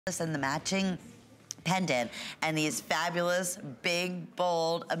and the matching pendant and these fabulous, big,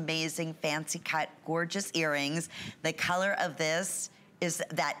 bold, amazing, fancy cut, gorgeous earrings. The color of this is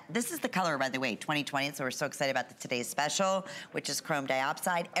this is the color, by the way, 2020, so we're so excited about today's special, which is chrome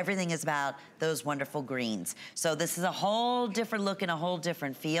diopside. Everything is about those wonderful greens. So this is a whole different look and a whole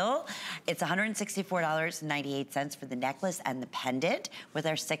different feel. It's $164.98 for the necklace and the pendant with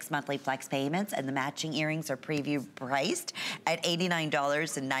our 6 monthly flex payments, and the matching earrings are preview priced at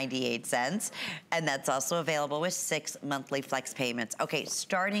 $89.98. And that's also available with 6 monthly flex payments. Okay,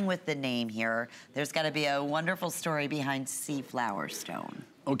 starting with the name here, there's gotta be a wonderful story behind Sea Flower Stone.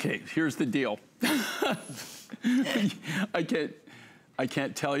 Okay, here's the deal. I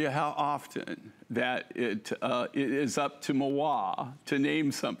can't tell you how often that it is up to Mawa to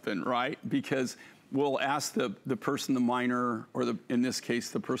name something, right? Because we'll ask the person, the miner, or in this case,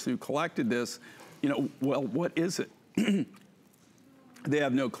 the person who collected this, you know, well, what is it? They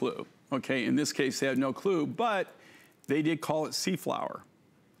have no clue. Okay, in this case, they had no clue, but they did call it sea flower.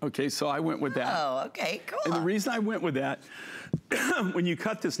 Okay, so I went with that. Oh, okay, cool. And the reason I went with that, when you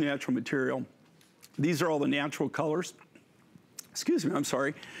cut this natural material, these are all the natural colors. Excuse me, I'm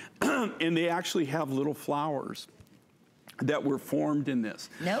sorry. And they actually have little flowers that were formed in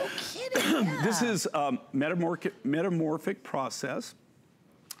this. No kidding, yeah. This is a metamorphic process.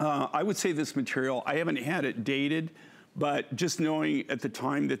 I would say this material, I haven't had it dated, but just knowing at the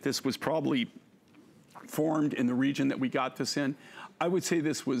time that this was probably formed in the region that we got this in, I would say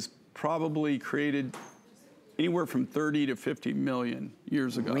this was probably created anywhere from 30 to 50 million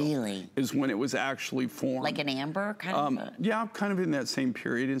years ago. Really? Is when it was actually formed. Like an amber kind of? Yeah, kind of in that same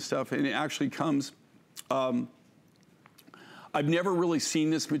period and stuff. And it actually comes, I've never really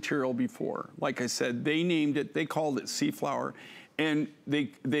seen this material before. Like I said, they named it, they called it sea flower. And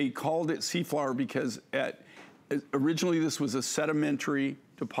they called it sea flower because originally this was a sedimentary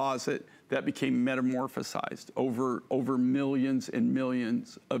deposit that became metamorphosized over millions and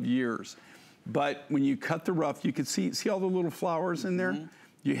millions of years. But when you cut the rough, you can see all the little flowers in there?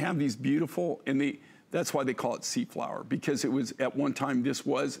 You have these beautiful, and that's why they call it sea flower, because it was, at one time, this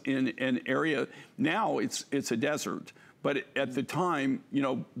was in an area, now it's a desert. But at the time, you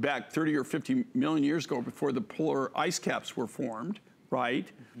know, back 30 or 50 million years ago, before the polar ice caps were formed,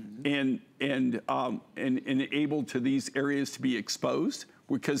 right? And able to these areas to be exposed,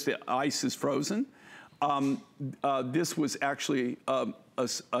 because the ice is frozen. This was actually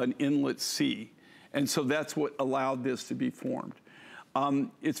an inlet sea. And so that's what allowed this to be formed.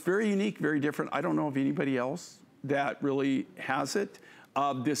 It's very unique, very different. I don't know of anybody else that really has it.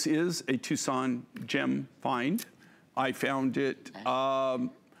 This is a Tucson gem find. I found it, I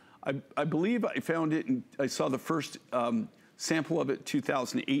believe I found it, I saw the first sample of it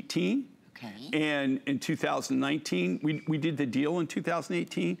 2018. Okay. And in 2019, we did the deal in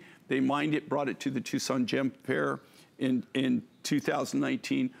 2018. They mined it, brought it to the Tucson Gem Fair in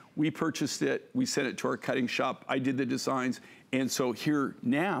 2019. We purchased it, we sent it to our cutting shop. I did the designs. And so here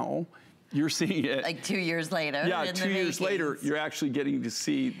now, you're seeing it. Like 2 years later. Yeah, 2 years later, you're actually getting to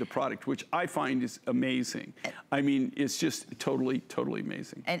see the product, which I find is amazing. I mean, it's just totally, totally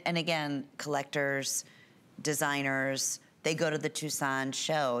amazing. And again, collectors, designers, they go to the Tucson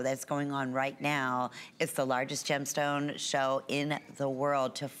show that's going on right now. It's the largest gemstone show in the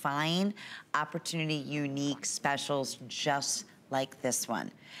world to find opportunity, unique specials just like this one.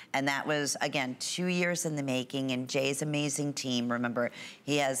 And that was, again, 2 years in the making, and Jay's amazing team. Remember,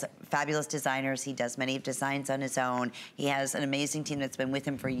 he has fabulous designers. He does many designs on his own. He has an amazing team that's been with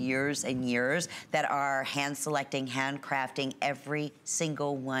him for years and years that are hand-selecting, hand-crafting every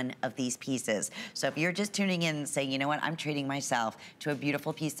single one of these pieces. So if you're just tuning in and saying, you know what, I'm treating myself to a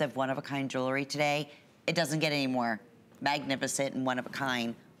beautiful piece of one-of-a-kind jewelry today, it doesn't get any more magnificent and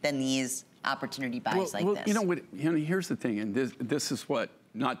one-of-a-kind than these opportunity buys like this. You know what? You know, here's the thing, and this is what,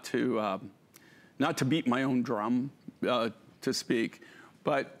 not to beat my own drum, to speak,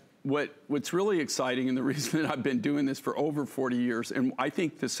 but what's really exciting, and the reason that I've been doing this for over 40 years, and I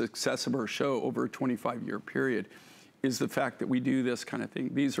think the success of our show over a 25-year period, is the fact that we do this kind of thing.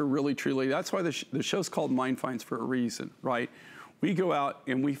 These are really, truly, that's why the show's called Mind Finds for a reason, right? We go out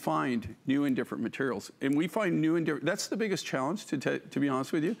and we find new and different materials, and we find new and different. That's the biggest challenge, to be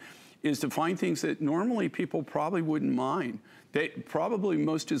honest with you, is to find things that normally people probably wouldn't mind. Probably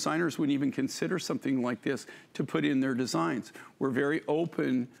most designers wouldn't even consider something like this to put in their designs. We're very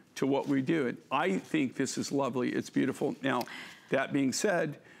open to what we do. And I think this is lovely, it's beautiful. Now, that being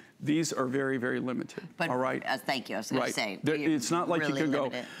said, these are very, very limited, but, all right? Thank you, I was gonna say. It's not like really you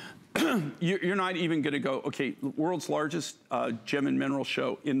can go, you're not even gonna go, okay, world's largest gem and mineral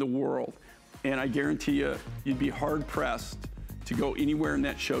show in the world. And I guarantee you, you'd be hard pressed to go anywhere in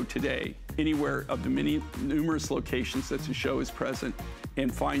that show today, anywhere of the numerous locations that the show is present,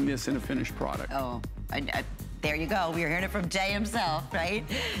 and find this in a finished product. Oh, there you go. We're hearing it from Jay himself, right?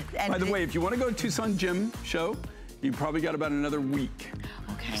 And by the way, if you want to go to Tucson Gem Show, you probably got about another week.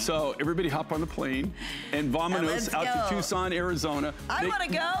 Okay. So everybody hop on the plane and vamonos out to Tucson, Arizona. I want to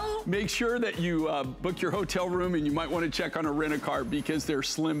go. Make sure that you book your hotel room, and you might want to check on a rent-a-car because they're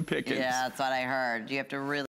slim pickings. Yeah, that's what I heard. You have to really